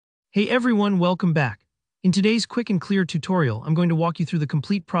Hey everyone, welcome back. In today's quick and clear tutorial, I'm going to walk you through the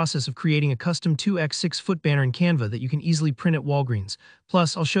complete process of creating a custom 2x6-foot banner in Canva that you can easily print at Walgreens.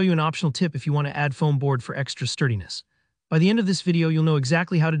 Plus, I'll show you an optional tip if you want to add foam board for extra sturdiness. By the end of this video, you'll know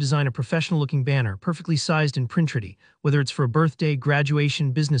exactly how to design a professional-looking banner, perfectly sized and print-ready, whether it's for a birthday,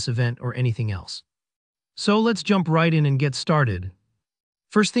 graduation, business event, or anything else. So let's jump right in and get started.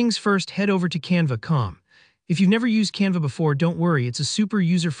 First things first, head over to Canva.com. If you've never used Canva before, don't worry, it's a super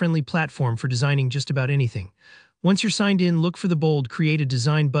user-friendly platform for designing just about anything. Once you're signed in, look for the bold Create a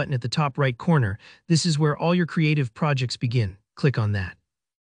Design button at the top right corner. This is where all your creative projects begin. Click on that.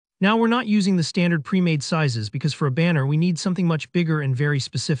 Now we're not using the standard pre-made sizes because for a banner we need something much bigger and very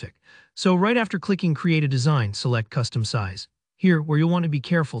specific. So right after clicking Create a Design, select Custom Size. Here, where you'll want to be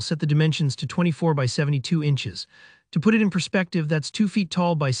careful, set the dimensions to 24 by 72 inches. To put it in perspective, that's 2 feet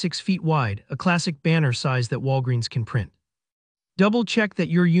tall by 6 feet wide, a classic banner size that Walgreens can print. Double check that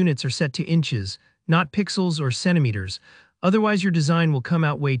your units are set to inches, not pixels or centimeters, otherwise your design will come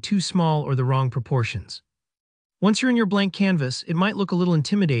out way too small or the wrong proportions. Once you're in your blank canvas, it might look a little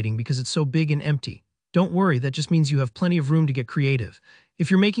intimidating because it's so big and empty. Don't worry, that just means you have plenty of room to get creative. If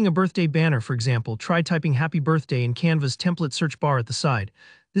you're making a birthday banner, for example, try typing Happy Birthday in Canva's template search bar at the side.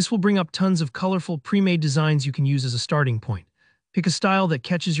 This will bring up tons of colorful, pre-made designs you can use as a starting point. Pick a style that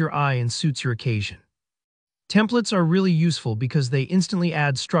catches your eye and suits your occasion. Templates are really useful because they instantly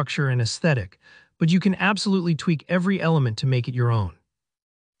add structure and aesthetic, but you can absolutely tweak every element to make it your own.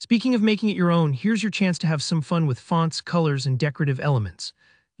 Speaking of making it your own, here's your chance to have some fun with fonts, colors, and decorative elements.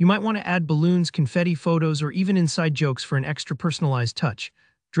 You might want to add balloons, confetti, photos, or even inside jokes for an extra personalized touch.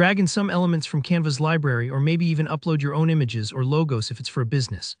 Drag in some elements from Canva's library or maybe even upload your own images or logos if it's for a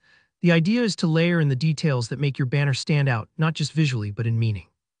business. The idea is to layer in the details that make your banner stand out, not just visually but in meaning.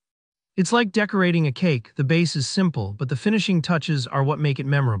 It's like decorating a cake. The base is simple, but the finishing touches are what make it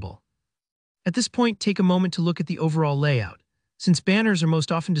memorable. At this point, take a moment to look at the overall layout. Since banners are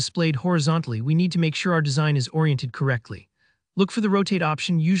most often displayed horizontally, we need to make sure our design is oriented correctly. Look for the rotate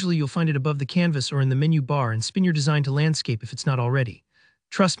option. Usually you'll find it above the canvas or in the menu bar, and spin your design to landscape if it's not already.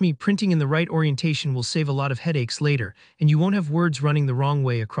 Trust me, printing in the right orientation will save a lot of headaches later, and you won't have words running the wrong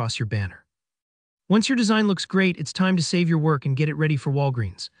way across your banner. Once your design looks great, it's time to save your work and get it ready for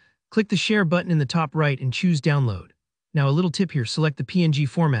Walgreens. Click the Share button in the top right and choose Download. Now a little tip here, select the PNG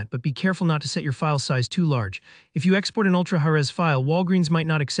format, but be careful not to set your file size too large. If you export an ultra-high-res file, Walgreens might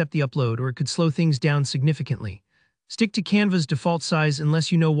not accept the upload or it could slow things down significantly. Stick to Canva's default size unless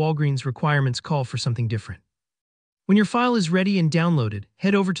you know Walgreens requirements call for something different. When your file is ready and downloaded,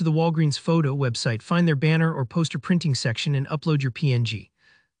 head over to the Walgreens Photo website, find their banner or poster printing section and upload your PNG.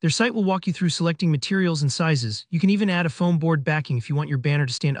 Their site will walk you through selecting materials and sizes. You can even add a foam board backing if you want your banner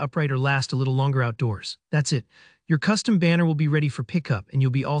to stand upright or last a little longer outdoors. That's it. Your custom banner will be ready for pickup and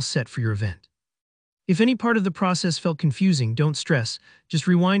you'll be all set for your event. If any part of the process felt confusing, don't stress. Just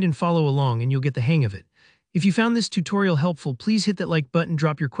rewind and follow along and you'll get the hang of it. If you found this tutorial helpful, please hit that like button,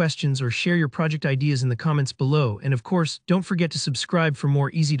 drop your questions, or share your project ideas in the comments below. And of course, don't forget to subscribe for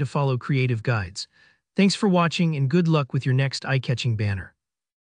more easy-to-follow creative guides. Thanks for watching and good luck with your next eye-catching banner.